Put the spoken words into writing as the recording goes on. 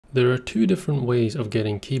There are two different ways of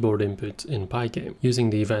getting keyboard inputs in Pygame, using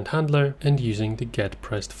the event handler and using the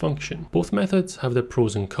getPressed function. Both methods have their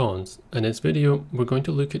pros and cons, and in this video we're going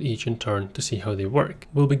to look at each in turn to see how they work.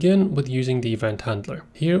 We'll begin with using the event handler.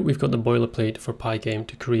 Here we've got the boilerplate for Pygame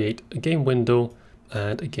to create a game window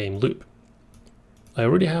and a game loop. I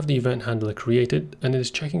already have the event handler created and it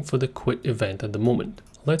is checking for the quit event at the moment.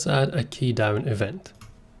 Let's add a key down event.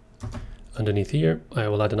 Underneath here, I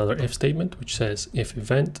will add another if statement which says if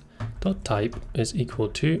event.type is equal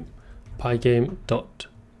to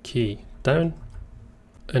pygame.keyDown,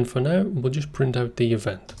 and for now we'll just print out the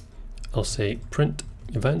event. I'll say print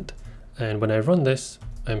event, and when I run this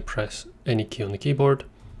and press any key on the keyboard,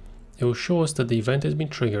 it will show us that the event has been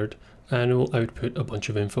triggered and it will output a bunch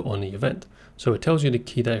of info on the event. So it tells you the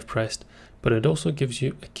key that I've pressed, but it also gives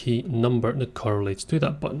you a key number that correlates to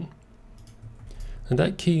that button. And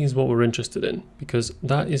that key is what we're interested in, because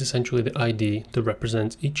that is essentially the ID that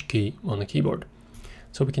represents each key on the keyboard.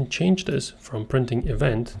 So we can change this from printing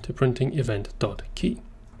event to printing event.key.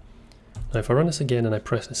 Now if I run this again and I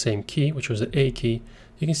press the same key, which was the A key,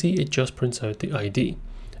 you can see it just prints out the ID.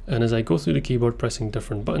 And as I go through the keyboard pressing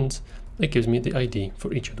different buttons, it gives me the ID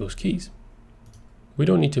for each of those keys. We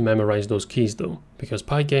don't need to memorize those keys though, because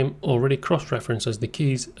Pygame already cross-references the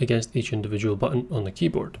keys against each individual button on the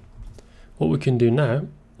keyboard. What we can do now,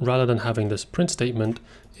 rather than having this print statement,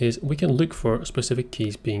 is we can look for specific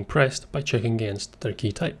keys being pressed by checking against their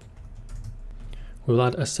key type. We'll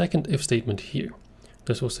add a second if statement here.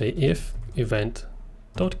 This will say if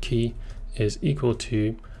event.key is equal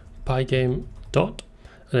to pygame dot,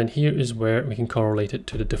 and then here is where we can correlate it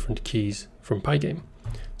to the different keys from Pygame.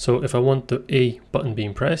 So if I want the A button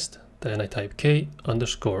being pressed, then I type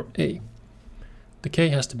K_A. The K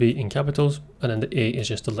has to be in capitals, and then the A is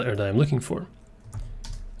just the letter that I'm looking for.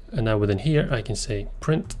 And now within here, I can say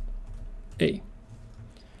print A.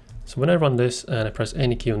 So when I run this and I press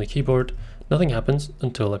any key on the keyboard, nothing happens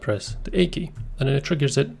until I press the A key, and then it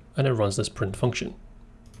triggers it and it runs this print function.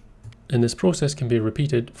 And this process can be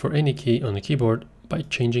repeated for any key on the keyboard by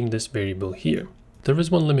changing this variable here. There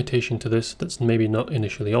is one limitation to this that's maybe not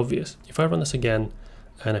initially obvious. If I run this again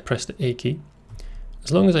and I press the A key,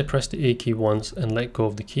 as long as I press the A key once and let go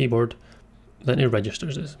of the keyboard, then it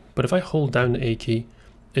registers this. But if I hold down the A key,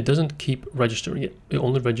 it doesn't keep registering it. It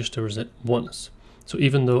only registers it once. So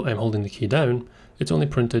even though I'm holding the key down, it's only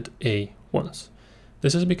printed A once.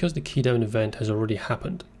 This is because the key down event has already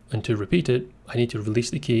happened. And to repeat it, I need to release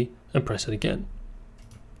the key and press it again.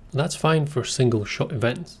 That's fine for single shot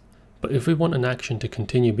events. But if we want an action to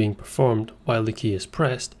continue being performed while the key is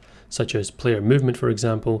pressed, such as player movement for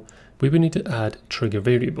example, we will need to add trigger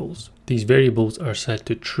variables. These variables are set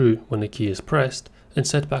to true when the key is pressed and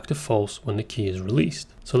set back to false when the key is released.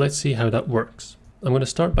 So let's see how that works. I'm going to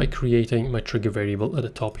start by creating my trigger variable at the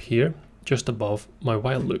top here, just above my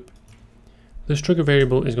while loop. This trigger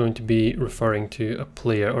variable is going to be referring to a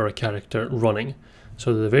player or a character running.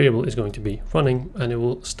 So the variable is going to be running and it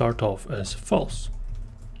will start off as false.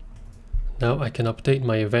 Now I can update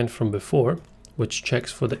my event from before, which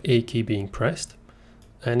checks for the A key being pressed.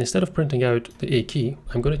 And instead of printing out the A key,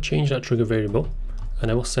 I'm going to change that trigger variable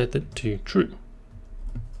and I will set it to true.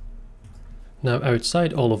 Now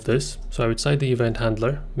outside all of this, so outside the event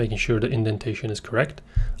handler, making sure the indentation is correct,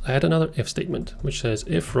 I add another if statement which says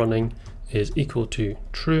if running is equal to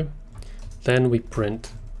true, then we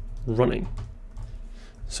print running.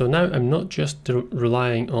 So now I'm not just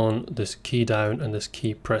relying on this key down and this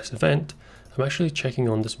key press event, I'm actually checking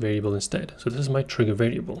on this variable instead. So this is my trigger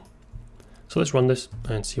variable. So let's run this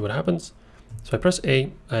and see what happens. So I press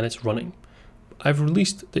A and it's running. I've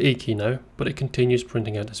released the A key now, but it continues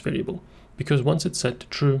printing out this variable because once it's set to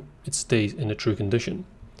true, it stays in the true condition.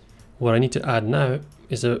 What I need to add now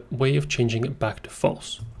is a way of changing it back to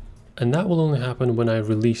false. And that will only happen when I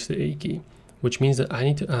release the A key, which means that I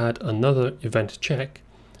need to add another event check,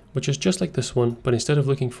 which is just like this one, but instead of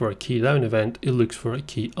looking for a key down event, it looks for a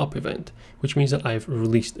key up event, which means that I've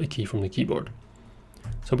released a key from the keyboard.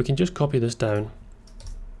 So we can just copy this down,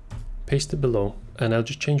 paste it below, and I'll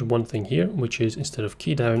just change one thing here, which is instead of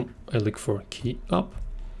key down, I look for key up.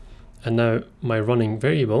 And now my running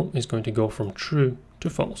variable is going to go from true to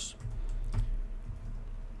false.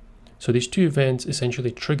 So these two events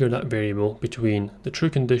essentially trigger that variable between the true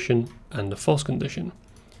condition and the false condition.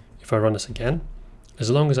 If I run this again, as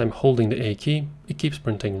long as I'm holding the A key, it keeps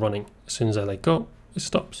printing running. As soon as I let go, it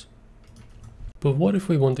stops. But what if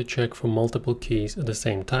we want to check for multiple keys at the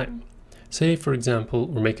same time? Say for example,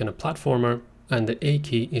 we're making a platformer and the A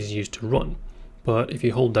key is used to run. But if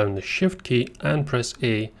you hold down the Shift key and press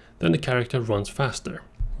A, then the character runs faster.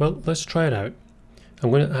 Well, let's try it out. I'm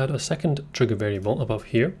going to add a second trigger variable above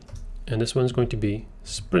here, and this one's going to be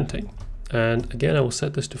sprinting. And again, I will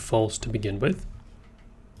set this to false to begin with.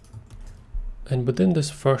 And within this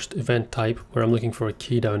first event type, where I'm looking for a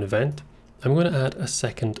key down event, I'm going to add a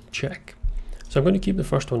second check. So I'm going to keep the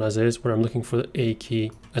first one as is, where I'm looking for the A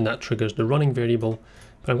key, and that triggers the running variable,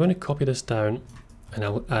 but I'm going to copy this down and I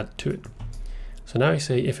will add to it. So now I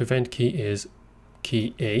say if event key is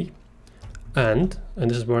key A, and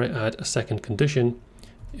this is where I add a second condition,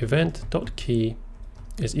 event.key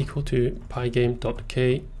is equal to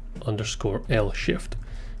pygame.k_L shift,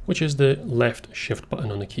 which is the left shift button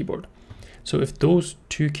on the keyboard. So if those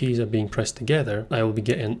two keys are being pressed together, I will be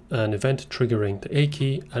getting an event triggering the A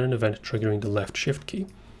key and an event triggering the left shift key.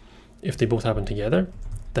 If they both happen together,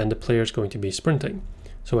 then the player is going to be sprinting.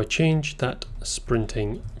 So I change that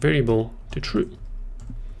sprinting variable to true.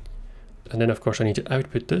 And then of course I need to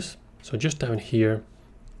output this. So just down here,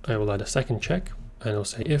 I will add a second check and I'll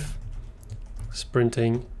say if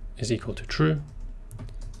sprinting is equal to true,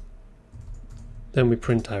 then we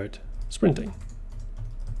print out sprinting.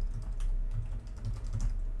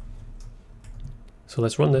 So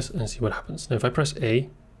let's run this and see what happens. Now if I press A,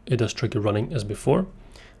 it does trigger running as before.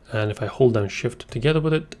 And if I hold down shift together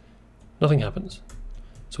with it, nothing happens.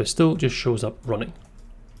 So it still just shows up running.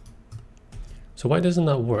 So why doesn't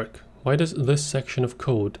that work? Why does this section of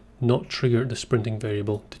code not trigger the sprinting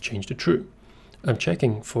variable to change to true? I'm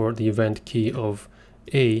checking for the event key of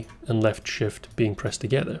A and left shift being pressed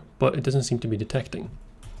together, but it doesn't seem to be detecting.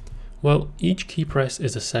 Well, each key press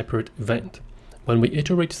is a separate event. When we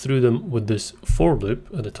iterate through them with this for loop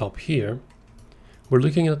at the top here, we're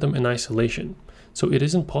looking at them in isolation. So it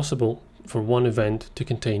isn't possible for one event to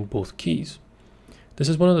contain both keys. This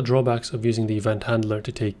is one of the drawbacks of using the event handler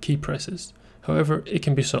to take key presses. However, it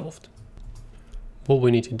can be solved. What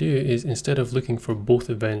we need to do is, instead of looking for both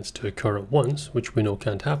events to occur at once, which we know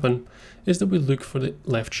can't happen, is that we look for the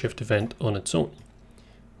left shift event on its own.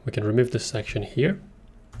 We can remove this section here.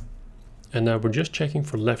 And now we're just checking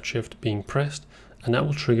for left shift being pressed, and that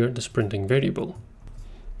will trigger the sprinting variable.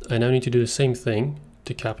 I now need to do the same thing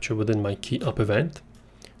to capture within my key up event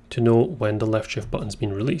to know when the left shift button's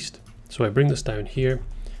been released. So I bring this down here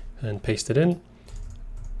and paste it in,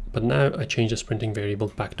 but now I change the sprinting variable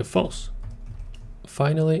back to false.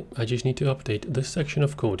 Finally, I just need to update this section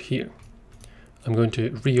of code here. I'm going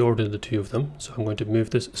to reorder the two of them, so I'm going to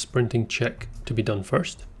move this sprinting check to be done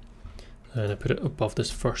first, and I put it above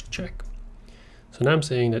this first check. So now I'm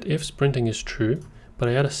saying that if sprinting is true, but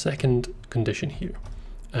I add a second condition here,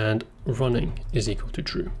 and running is equal to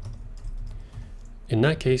true. In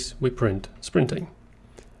that case, we print sprinting.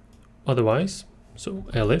 Otherwise, so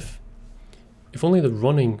elif, if only the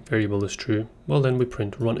running variable is true, well then we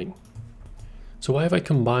print running. So why have I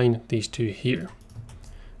combined these two here?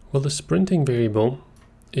 Well, the sprinting variable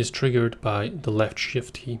is triggered by the left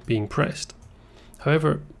shift key being pressed.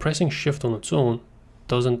 However, pressing shift on its own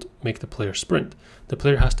doesn't make the player sprint. The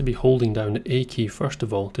player has to be holding down the A key first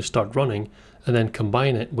of all to start running, and then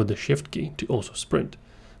combine it with the shift key to also sprint.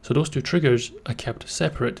 So those two triggers are kept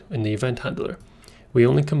separate in the event handler. We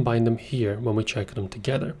only combine them here when we check them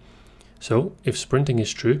together. So if sprinting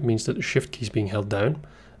is true, it means that the shift key is being held down,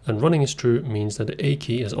 and running is true means that the A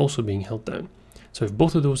key is also being held down. So if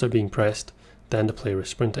both of those are being pressed, then the player is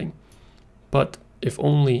sprinting. But if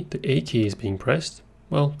only the A key is being pressed,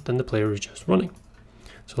 well, then the player is just running.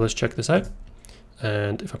 So let's check this out.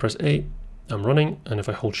 And if I press A, I'm running, and if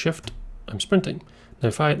I hold shift, I'm sprinting. Now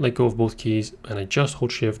if I let go of both keys and I just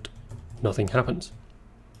hold shift, nothing happens.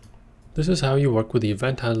 This is how you work with the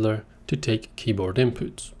event handler to take keyboard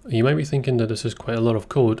inputs. You might be thinking that this is quite a lot of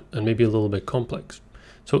code and maybe a little bit complex.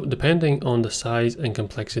 So depending on the size and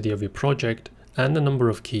complexity of your project and the number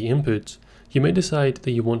of key inputs, you may decide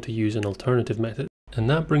that you want to use an alternative method. And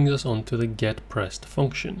that brings us on to the getPressed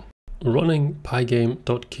function. Running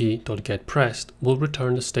pygame.key.getPressed will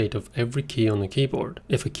return the state of every key on the keyboard.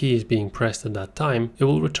 If a key is being pressed at that time, it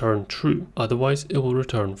will return true, otherwise it will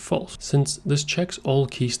return false. Since this checks all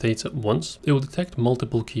key states at once, it will detect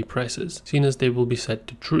multiple key presses, seen as they will be set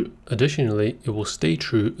to true. Additionally, it will stay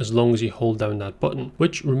true as long as you hold down that button,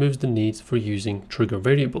 which removes the need for using trigger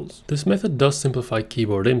variables. This method does simplify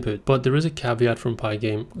keyboard input, but there is a caveat from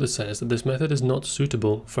Pygame that says that this method is not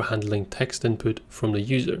suitable for handling text input from the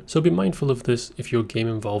user. So be mindful of this if your game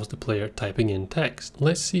involves the player typing in text.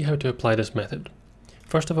 Let's see how to apply this method.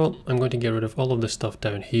 First of all, I'm going to get rid of all of this stuff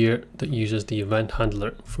down here that uses the event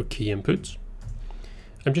handler for key inputs.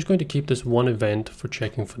 I'm just going to keep this one event for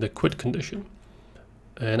checking for the quit condition.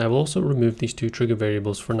 And I will also remove these two trigger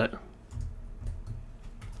variables for now.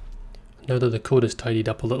 Now that the code is tidied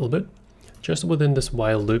up a little bit, just within this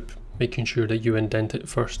while loop, making sure that you indent it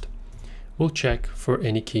first. We'll check for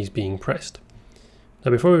any keys being pressed.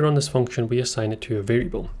 Now before we run this function, we assign it to a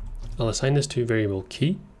variable. I'll assign this to variable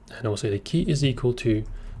key, and I'll say the key is equal to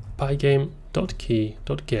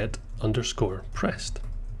pygame.key.get_pressed.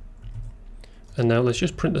 And now let's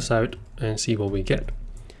just print this out and see what we get.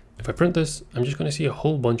 If I print this, I'm just going to see a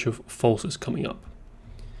whole bunch of falses coming up.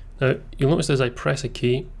 Now you'll notice as I press a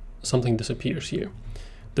key, something disappears here.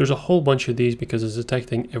 There's a whole bunch of these because it's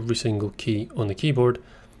detecting every single key on the keyboard.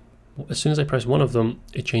 As soon as I press one of them,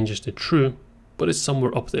 it changes to true, but it's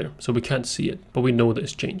somewhere up there, so we can't see it, but we know that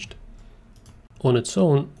it's changed. On its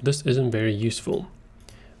own, this isn't very useful,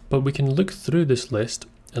 but we can look through this list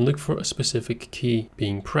and look for a specific key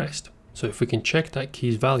being pressed. So if we can check that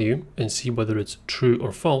key's value and see whether it's true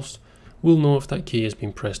or false, we'll know if that key has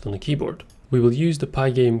been pressed on the keyboard. We will use the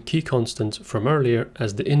Pygame key constant from earlier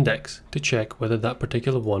as the index to check whether that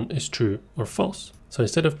particular one is true or false. So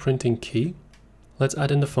instead of printing key, let's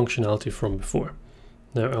add in the functionality from before.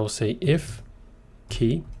 Now I will say if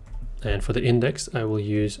key, and for the index I will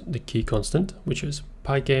use the key constant, which is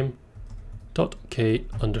pygame.k_a,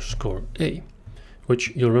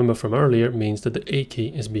 which you'll remember from earlier means that the A key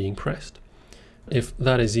is being pressed. If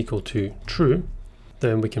that is equal to true,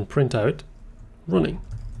 then we can print out running.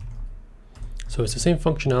 So it's the same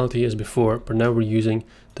functionality as before, but now we're using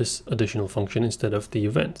this additional function instead of the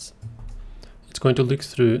events. It's going to look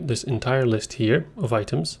through this entire list here of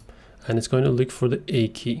items, and it's going to look for the A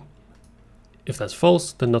key. If that's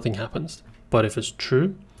false, then nothing happens. But if it's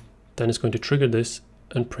true, then it's going to trigger this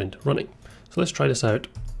and print running. So let's try this out.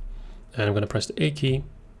 And I'm going to press the A key,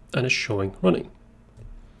 and it's showing running.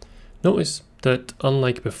 Notice that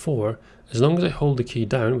unlike before, as long as I hold the key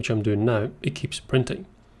down, which I'm doing now, it keeps printing.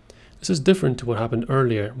 This is different to what happened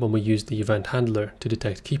earlier when we used the event handler to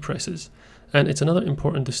detect key presses, and it's another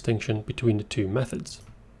important distinction between the two methods.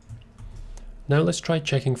 Now let's try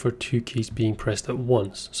checking for two keys being pressed at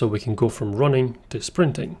once, so we can go from running to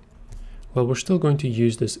sprinting. Well, we're still going to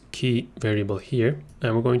use this key variable here,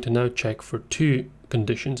 and we're going to now check for two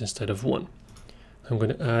conditions instead of one. I'm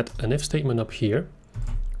going to add an if statement up here,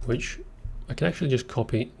 which I can actually just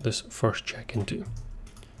copy this first check into.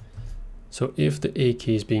 So if the A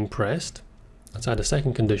key is being pressed, let's add a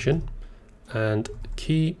second condition, and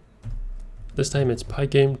key, this time it's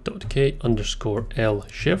pygame.k_l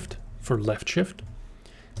shift for left shift.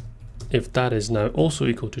 If that is now also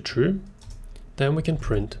equal to true, then we can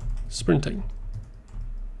print sprinting.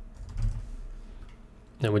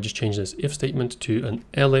 Now we just change this if statement to an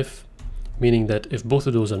elif, meaning that if both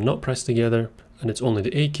of those are not pressed together and it's only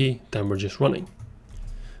the A key, then we're just running.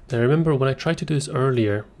 Now remember, when I tried to do this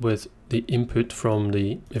earlier with the input from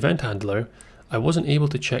the event handler, I wasn't able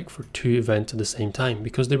to check for two events at the same time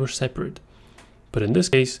because they were separate. But in this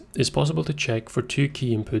case, it's possible to check for two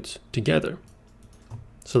key inputs together.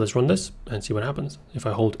 So let's run this and see what happens. If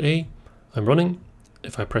I hold A, I'm running.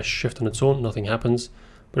 If I press shift on its own, nothing happens.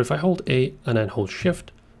 But if I hold A and then hold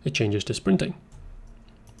shift, it changes to sprinting.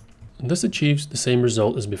 And this achieves the same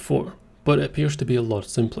result as before, but it appears to be a lot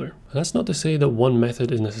simpler. And that's not to say that one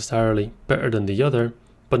method is necessarily better than the other,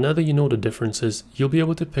 but now that you know the differences, you'll be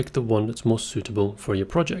able to pick the one that's most suitable for your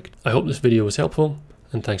project. I hope this video was helpful,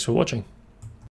 and thanks for watching.